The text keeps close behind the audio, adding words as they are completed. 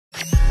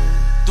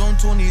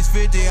between these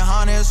 50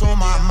 hundreds on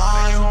my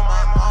mind.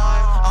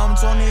 I'm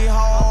Tony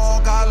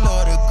Hawk, I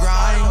love the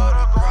grind.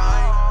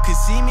 Could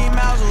see me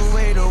miles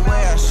away the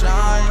way I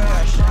shine.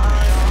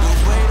 The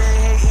way they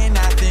hating,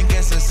 I think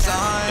it's a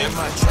sign. In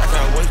my track,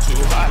 I went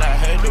too hard, I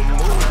had to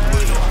move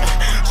with it.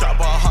 Chop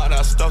on hard,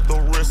 I stuck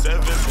the wrist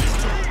ever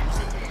since.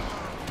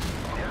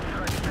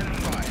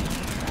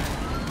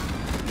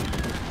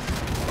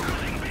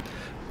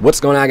 What's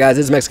going on, guys?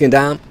 It's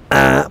mexicandom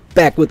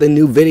back with a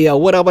new video.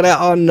 What up with that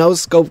on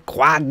Noscope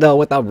quad though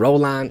with a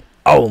roll on?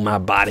 Oh, my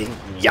body.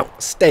 Yo,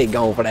 stay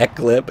going for that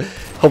clip.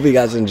 Hope you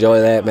guys enjoy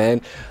that,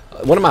 man.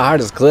 One of my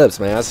hardest clips,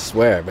 man. I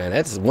swear, man.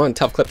 That's one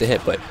tough clip to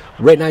hit. But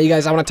right now, you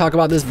guys, I want to talk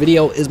about this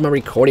video is my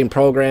recording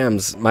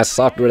programs, my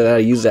software that I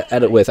use to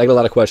edit with. I get a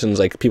lot of questions,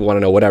 like people want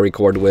to know what I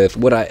record with,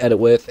 what I edit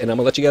with, and I'm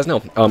gonna let you guys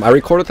know. I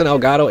record with an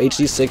Elgato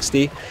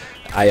HD60.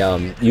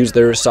 I use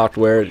their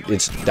software.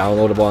 It's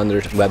downloadable on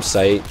their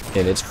website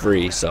and it's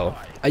free, so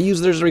I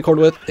use theirs to record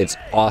with. It's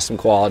awesome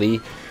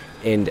quality.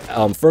 And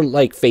for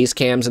like face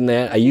cams and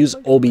that, I use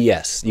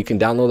OBS. You can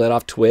download that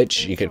off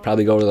Twitch. You could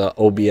probably go to the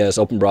OBS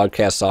Open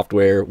Broadcast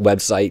Software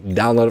website,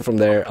 download it from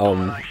there.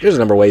 There's a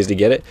number of ways to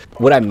get it.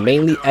 What I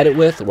mainly edit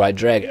with, where I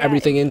drag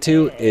everything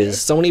into, is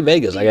Sony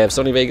Vegas. I have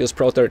Sony Vegas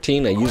Pro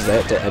 13. I use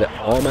that to edit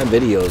all my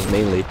videos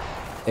mainly,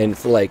 and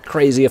for like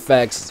crazy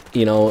effects,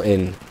 you know,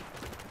 and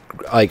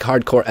like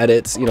hardcore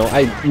edits, you know,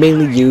 I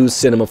mainly use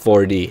Cinema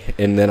 4D,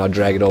 and then I'll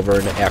drag it over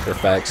into After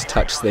Effects,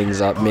 touch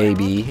things up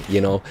maybe,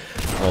 you know,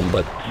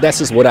 but that's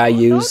just what I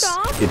use.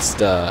 It's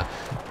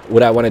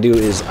what I want to do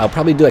is I'll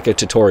probably do like a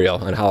tutorial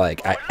on how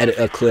like I edit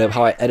a clip,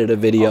 how I edit a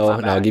video,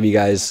 and I'll give you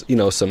guys, you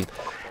know, some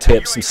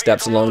tips, some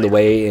steps along the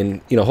way, and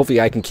you know, hopefully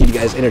I can keep you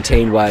guys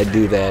entertained while I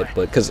do that.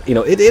 But because you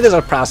know, it is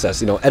a process,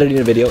 you know, editing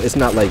a video. It's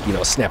not like, you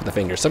know, snap the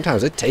fingers.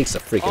 Sometimes it takes a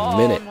freaking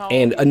minute.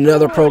 And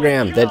another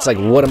program that's like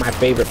one of my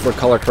favorite for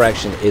color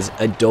correction is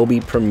Adobe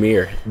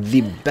Premiere,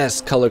 the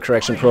best color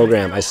correction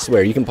program. I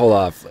swear, you can pull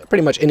off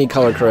pretty much any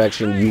color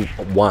correction you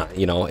want,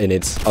 you know, and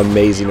it's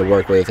amazing to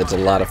work with. It's a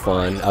lot of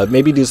fun.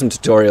 Maybe do some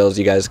tutorials.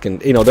 You guys can,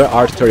 you know, there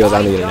are tutorials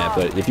on the internet,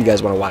 but if you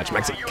guys want to watch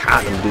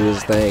mexicandom do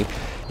his thing,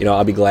 you know,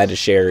 I'll be glad to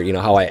share, you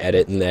know, how I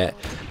edit and that.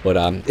 But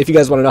if you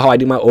guys want to know how I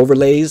do my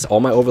overlays,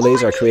 all my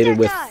overlays are created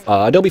with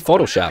Adobe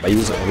Photoshop. I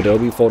use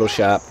Adobe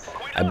Photoshop.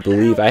 I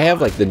believe I have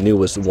like the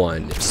newest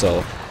one,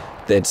 so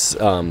that's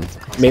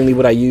mainly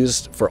what I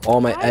use for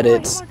all my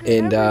edits.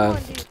 And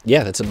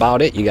yeah, that's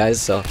about it, you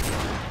guys. So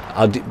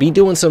I'll be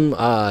doing some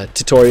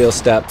tutorial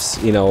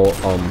steps, you know,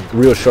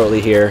 real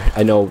shortly here.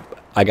 I know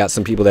I got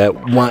some people that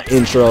want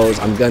intros.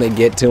 I'm gonna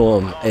get to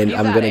them, and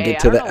I'm gonna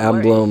get to the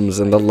emblems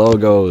and the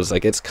logos.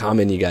 Like, it's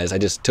coming, you guys. I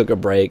just took a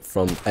break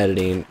from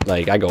editing.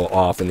 Like, I go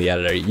off in the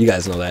editor. You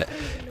guys know that.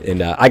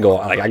 And I go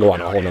on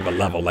a whole nother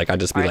level. Like, I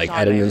just be like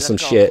editing some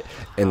shit,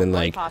 and then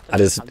like I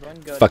just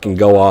fucking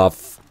go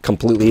off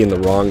completely in the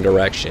wrong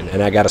direction,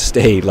 and I gotta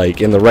stay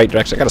like in the right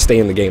direction. I gotta stay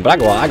in the game, but I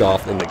go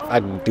off and like, I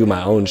do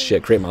my own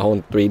shit, create my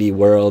own 3D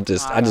world.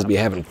 I just be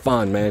having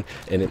fun, man.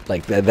 And it,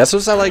 like that's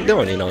what I like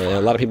doing, you know. And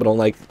a lot of people don't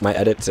like my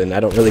edits, and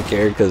I don't really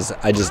care because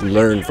I just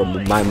learn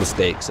from my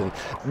mistakes, and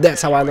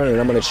that's how I learn.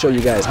 And I'm gonna show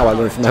you guys how I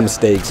learn from my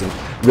mistakes. And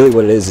really,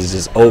 what it is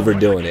just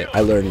overdoing it.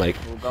 I learned like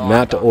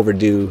not to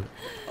overdo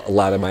a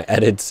lot of my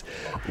edits,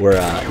 where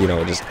you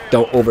know, just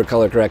don't over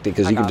color correct it,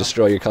 because you can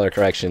destroy your color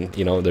correction.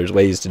 You know, there's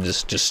ways to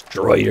just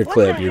destroy your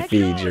clip, your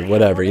feed, your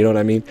whatever, you know what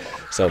I mean?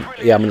 So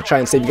yeah, I'm gonna try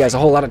and save you guys a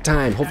whole lot of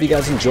time. Hope you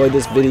guys enjoyed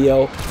this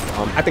video.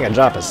 I think I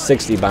dropped a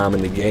 60 bomb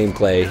in the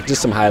gameplay,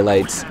 just some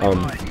highlights.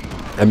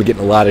 I've been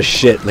getting a lot of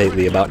shit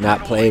lately about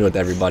not playing with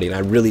everybody, and I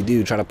really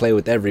do try to play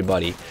with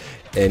everybody.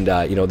 And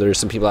you know, there's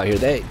some people out here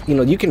that, you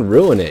know, you can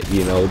ruin it,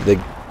 you know,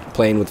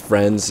 playing with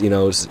friends, you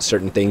know,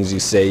 certain things you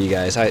say, you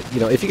guys.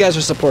 You know, if you guys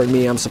are supporting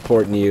me, I'm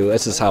supporting you.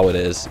 That's just how it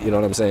is. You know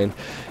what I'm saying?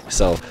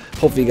 So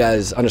hopefully you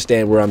guys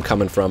understand where I'm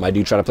coming from. I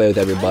do try to play with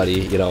everybody.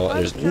 You know,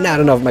 there's not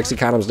enough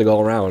mexicandoms to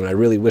go around, and I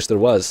really wish there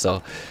was.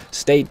 So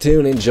stay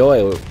tuned,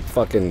 enjoy. We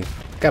fucking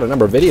got a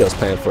number of videos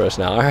planned for us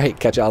now. All right,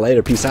 catch y'all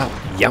later. Peace out.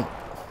 Yum.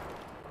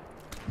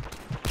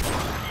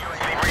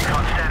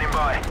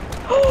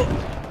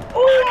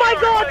 Oh my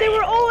god, they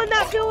were all in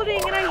that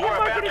building, and I hit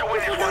marketed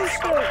triple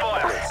Noscope.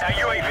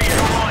 UAV is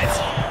online.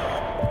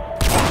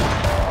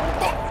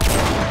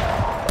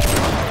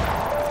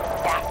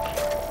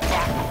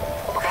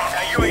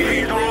 UAV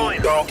is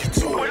online. Don't get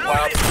too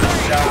wild,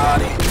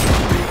 shoddy.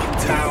 Big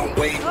town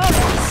waiting.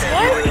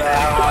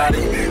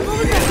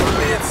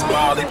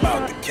 Molly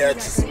about to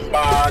catch some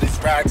bodies.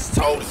 Racks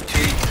told us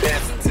keep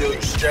dancing till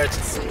you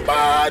stretching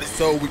somebody.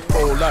 So we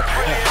pull up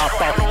and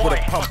hop out with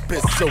a pump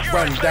pistol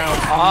run down.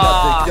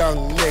 Another young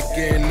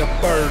nigga in the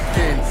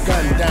Birkin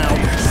gun down.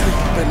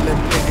 Sleeping the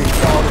nigga,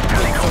 y'all the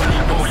police don't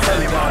even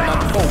sundown. I'm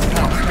 4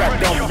 pounds, got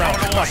dumb round.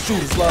 My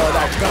shooters love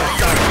out gun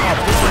sound. I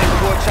put in the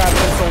boy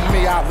choppers on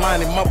me, I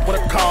line him up with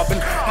a carbon.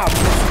 I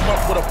mix him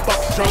up with a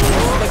buck drum.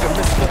 This nigga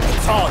missing the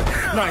retard.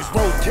 Nice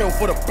roadkill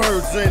for the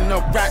birds and the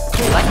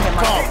raccoons and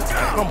carbons.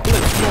 I'm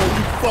blitzing on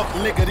you fuck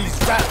nigga, these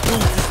rap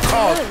dudes is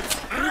carbons.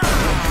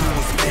 You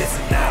was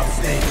missing, I was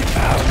thinking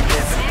about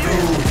missing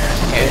you.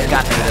 Here's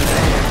got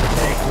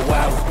me.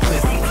 I was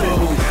listen to.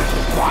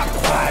 Walk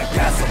quiet,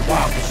 got some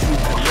walkers you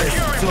can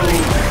listen to.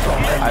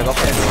 Don't let me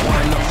catch you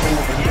when I'm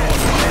moving on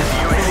the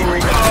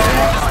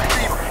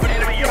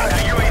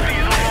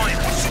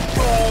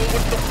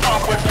with the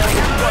popper on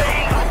the butt.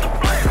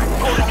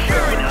 Go to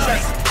very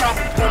chest, top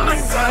on the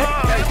side.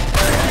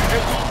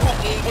 And we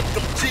cooking with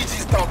them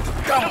GGs off the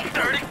dumb.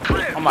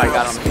 Oh my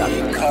god,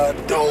 I'm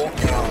done.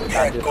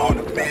 Heck on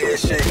the bed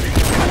shit.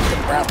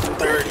 Rap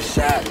 30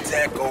 shot,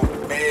 tech on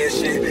the bed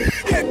shit.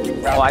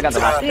 Oh, I got the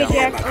last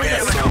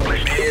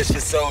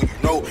shit. So you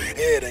know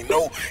it ain't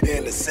no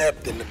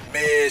intercepting the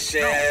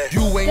mission.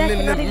 You ain't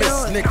in the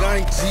miss, nigga. I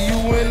ain't G you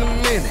in a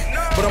minute.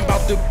 But I'm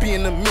about to be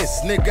in the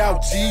miss, nigga. I'll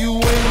G you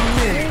in a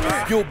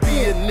minute. You'll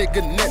be a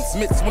nigga next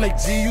mitts when they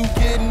G you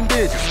getting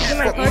bitches.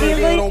 Fuck nigga,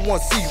 they don't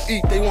want to see you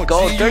eat, they want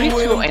Go G 32 you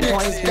in a and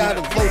bitch.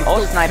 22.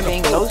 Oh,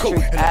 sniping, no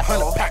streak at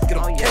all.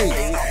 Oh,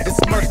 yeah.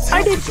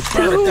 I did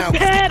so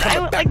bad. I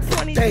went like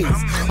 20 days.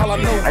 All I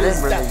know I is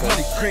didn't really that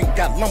money green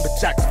got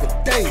lumberjacks for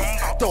days.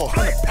 Throw a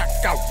 100 pack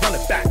out, run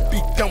it back,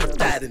 be done with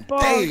that in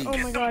days. Oh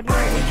my god.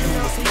 When you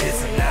was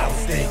missing, I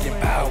was thinking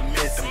about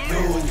missing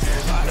you.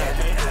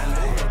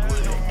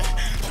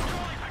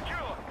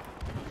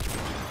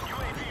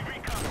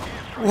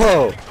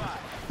 Whoa.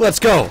 Let's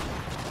go.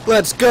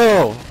 Let's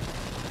go.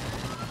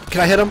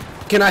 Can I hit him?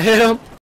 Can I hit him?